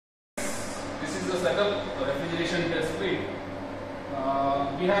is a setup refrigeration test plate.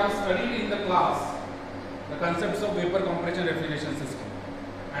 We have studied in the class the concepts of vapor compression refrigeration system,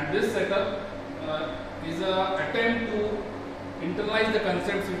 and this setup is an attempt to internalize the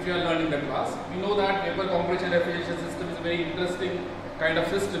concepts which we have learned in the class. We know that vapor compression refrigeration system is a very interesting kind of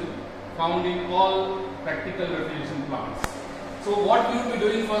system found in all practical refrigeration plants. So what we will be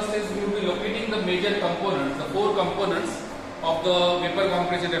doing first is we will be locating the major components, the four components of the vapor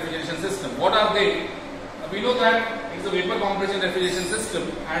compression refrigeration system. What are they? We know that it is a vapor compression refrigeration system,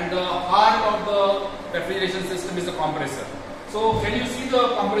 and the heart of the refrigeration system is the compressor. So can you see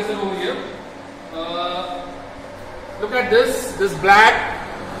the compressor over here? Look at this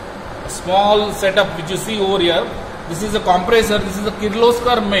black small setup which you see over here. This is a compressor. This is a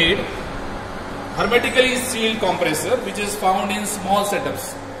Kirloskar made hermetically sealed compressor which is found in small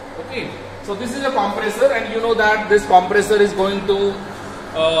setups. Okay, so this is a compressor, and you know that this compressor is going to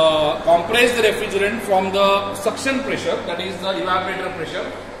compress the refrigerant from the suction pressure, that is the evaporator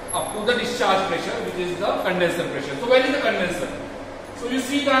pressure, up to the discharge pressure, which is the condenser pressure. So where is the condenser? So you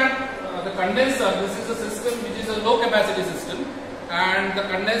see that the condenser, this is a system which is a low capacity system, and the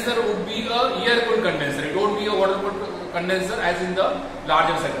condenser would be a air cooled condenser. It won't be a water cooled condenser as in the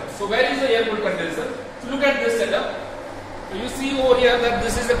larger setup. So where is the air cooled condenser? So look at this setup. So you see over here that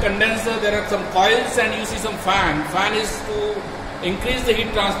this is a condenser. There are some coils and you see some fan. Fan is to increase the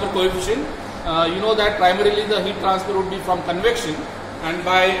heat transfer coefficient. You know that primarily the heat transfer would be from convection, and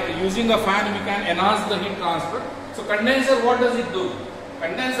by using a fan we can enhance the heat transfer. So condenser, what does it do?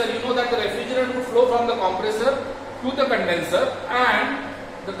 Condenser, you know that the refrigerant would flow from the compressor to the condenser, and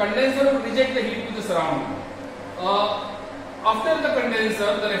the condenser would reject the heat to the surrounding. After the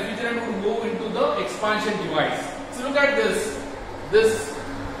condenser, the refrigerant would move into the expansion device. So look at this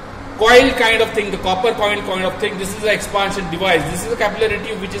coil kind of thing, the copper coil kind of thing. This is the expansion device. This is the capillary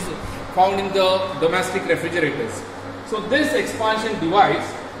tube which is found in the domestic refrigerators. So this expansion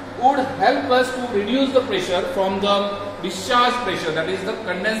device would help us to reduce the pressure from the discharge pressure, that is the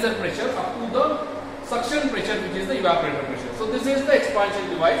condenser pressure, up to the suction pressure, which is the evaporator pressure. So this is the expansion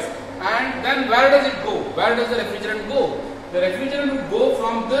device, and then where does it go? Where does the refrigerant go? The refrigerant will go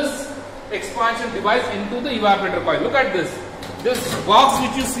from this expansion device into the evaporator coil. Look at this box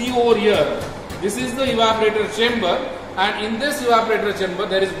which you see over here. This is the evaporator chamber, and in this evaporator chamber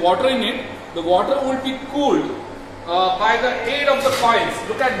there is water in it. The water will be cooled by the aid of the coils.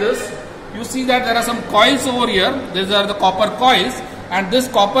 Look at this. You see that there are some coils over here. These are the copper coils, and these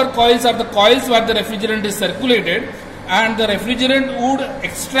copper coils are the coils where the refrigerant is circulated, and the refrigerant would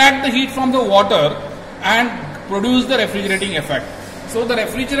extract the heat from the water and produce the refrigerating effect. So the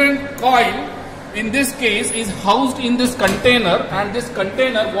refrigerant coil in this case is housed in this container, and this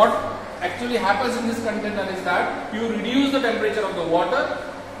container, what actually happens in this container is that you reduce the temperature of the water.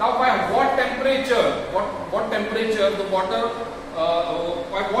 Now by what temperature, what temperature the water,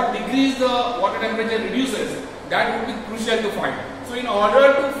 by what degrees the water temperature reduces, that would be crucial to find. So in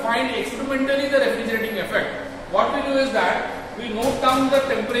order to find experimentally the refrigerating effect, what we do is that we note down the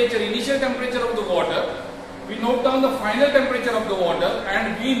temperature, initial temperature of the water, we note down the final temperature of the water,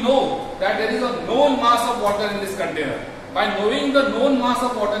 and we know that there is a known mass of water in this container. By knowing the known mass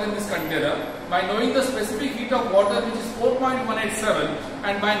of water in this container, by knowing the specific heat of water which is 4.187,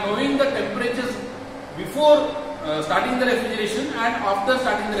 and by knowing the temperatures before starting the refrigeration and after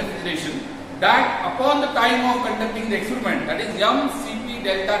starting the refrigeration, that upon the time of conducting the experiment, that is mCp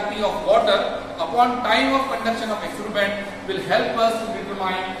delta T of water, upon time of conduction of experiment will help us to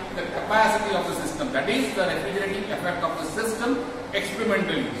determine the capacity of the system, that is the refrigerating effect of the system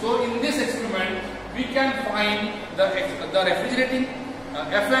experimentally. So in this experiment we can find the refrigerating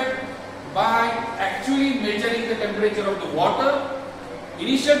effect by actually measuring the temperature of the water,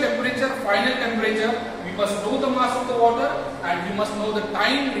 initial temperature, final temperature. We must know the mass of the water, and we must know the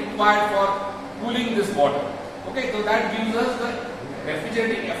time required for cooling this water. Okay, so that gives us the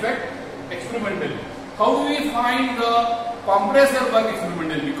refrigerating effect experimentally. How do we find the compressor work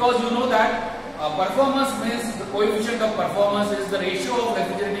experimentally? Because you know that performance means the coefficient of performance is the ratio of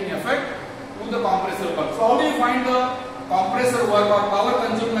refrigerating effect to the compressor work. So how do you find the compressor work or power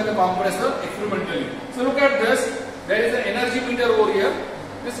consumed by the compressor experimentally? So look at this. There is an energy meter over here.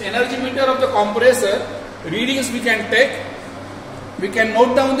 This energy meter of the compressor readings we can take. We can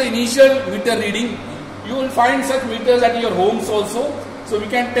note down the initial meter reading. You will find such meters at your homes also. So we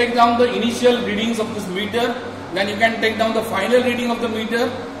can take down the initial readings of this meter. Then you can take down the final reading of the meter.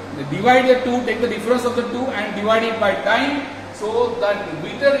 Divide the two, take the difference of the two and divide it by time. So that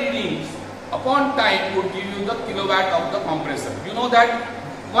meter readings upon time would give you the kilowatt of the compressor. You know that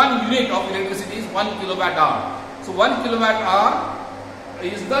 1 unit of electricity is 1 kilowatt hour. So 1 kilowatt hour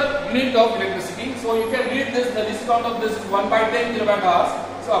is the unit of electricity. So you can read this, the list count of this is 1 by 10 kilowatt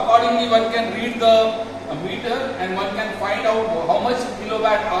hours. So accordingly one can read the meter and one can find out how much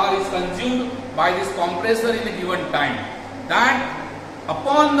kilowatt hour is consumed by this compressor in a given time. That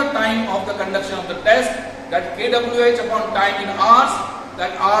upon the time of the conduction of the test, that kWh upon time in hours,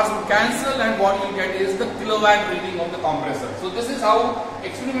 that hours will cancel and what you get is the kilowatt reading of the compressor. So this is how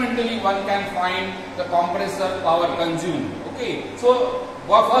experimentally one can find the compressor power consumed. Okay, so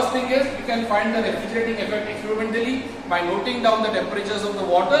first thing is you can find the refrigerating effect experimentally by noting down the temperatures of the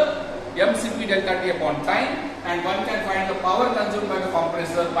water, mCp delta T upon time, and one can find the power consumed by the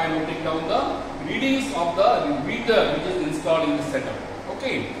compressor by noting down the readings of the meter which is installed in the setup.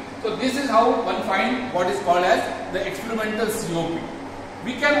 Okay, so this is how one find what is called as the experimental COP.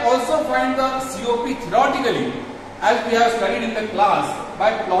 We can also find the COP theoretically, as we have studied in the class,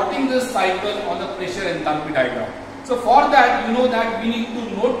 by plotting this cycle on the pressure enthalpy diagram. So for that, you know that we need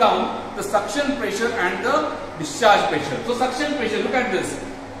to note down the suction pressure and the discharge pressure. So suction pressure, look at this.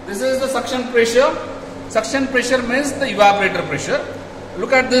 This is the suction pressure. Suction pressure means the evaporator pressure.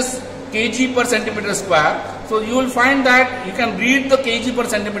 Look at this kg per centimeter square. So you will find that you can read the kg per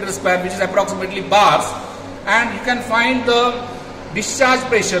centimeter square, which is approximately bars, and you can find the discharge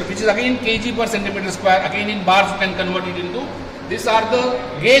pressure, which is again kg per centimeter square. Again in bars you can convert it into. These are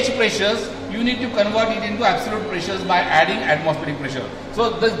the gauge pressures. You need to convert it into absolute pressures by adding atmospheric pressure.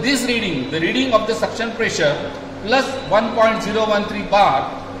 So this reading, the reading of the suction pressure plus 1.013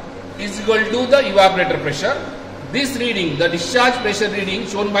 bar is equal to the evaporator pressure. This reading, the discharge pressure reading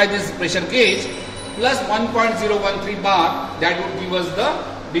shown by this pressure gauge plus 1.013 bar, that would give us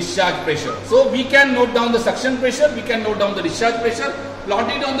the discharge pressure. So we can note down the suction pressure, we can note down the discharge pressure, plot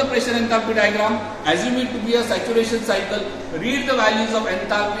it on the pressure enthalpy diagram, assume it to be a saturation cycle, read the values of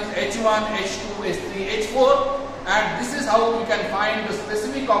enthalpies H1, H2, H3, H4, and this is how we can find the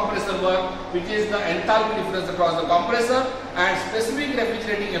specific compressor work, which is the enthalpy difference across the compressor, and specific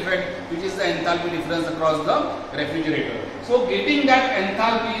refrigerating effect, which is the enthalpy difference across the refrigerator. So getting that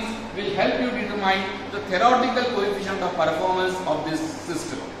enthalpies will help you determine the theoretical coefficient of performance of this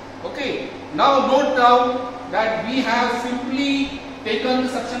system. Okay, now note down that we have simply taken the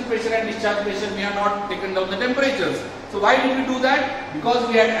suction pressure and discharge pressure, we have not taken down the temperatures. So why did we do that? Because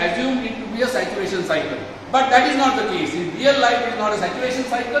we had assumed it to be a saturation cycle. But that is not the case. In real life it is not a saturation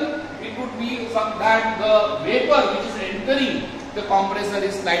cycle. It would be that the vapor which is entering the compressor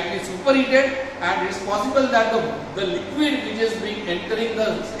is slightly superheated, and it is possible that the liquid which is being entering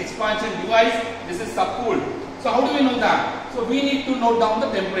the expansion device, this is subcooled. So how do we know that? So we need to note down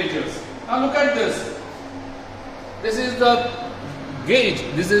the temperatures. Now look at this. This is the gauge,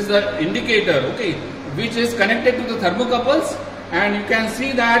 this is the indicator, okay, which is connected to the thermocouples, and you can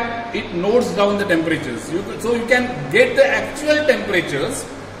see that it notes down the temperatures. So you can get the actual temperatures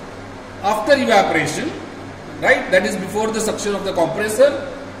after evaporation, right? That is before the suction of the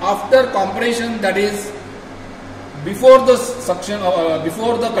compressor, after compression, that is before the suction,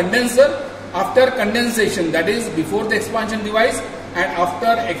 before the condenser, after condensation, that is before the expansion device, and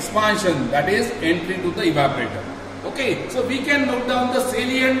after expansion, that is entry to the evaporator. Okay, so we can note down the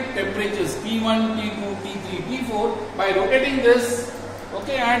salient temperatures T1, T2, T3, T4 by rotating this.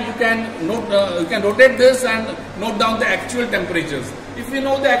 Okay, and you can rotate this and note down the actual temperatures. If we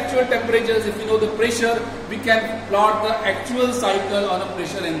know the actual temperatures, if we know the pressure, we can plot the actual cycle on a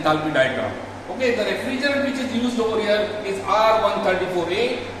pressure enthalpy diagram. Okay, the refrigerant which is used over here is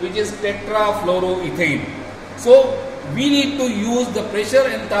R134A, which is tetrafluoroethane. So we need to use the pressure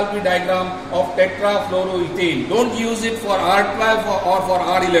enthalpy diagram of tetrafluoroethane. Don't use it for R12 or for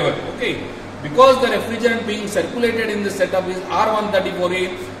R11. Okay, because the refrigerant being circulated in the setup is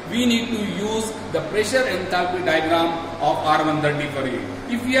R134A, we need to use the pressure enthalpy diagram of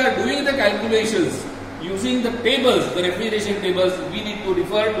R134A. If we are doing the calculations using the tables, the refrigeration tables, we need to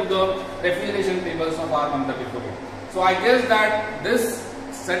refer to the refrigeration tables of R134A. So I guess that this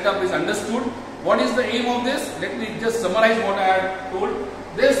setup is understood. What is the aim of this? Let me just summarize what I have told.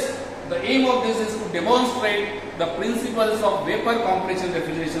 The aim of this is to demonstrate the principles of vapor compression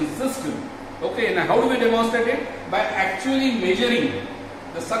refrigeration system. Okay, now how do we demonstrate it? By actually measuring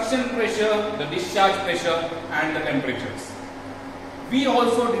the suction pressure, the discharge pressure, and the temperatures. We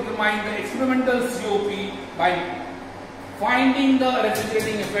also determine the experimental COP by finding the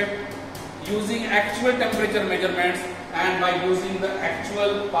refrigerating effect using actual temperature measurements and by using the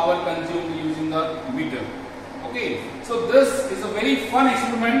actual power consumed using the meter. Okay, so this is a very fun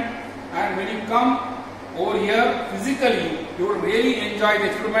experiment, and when you come over here physically, you will really enjoy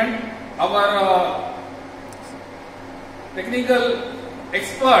the experiment. Our technical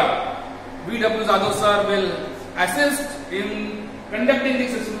expert V.W. Jadhav sir will assist in conducting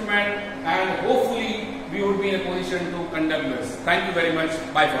this experiment, and hopefully we would be in a position to conduct this. Thank you very much.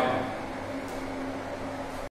 Bye for now.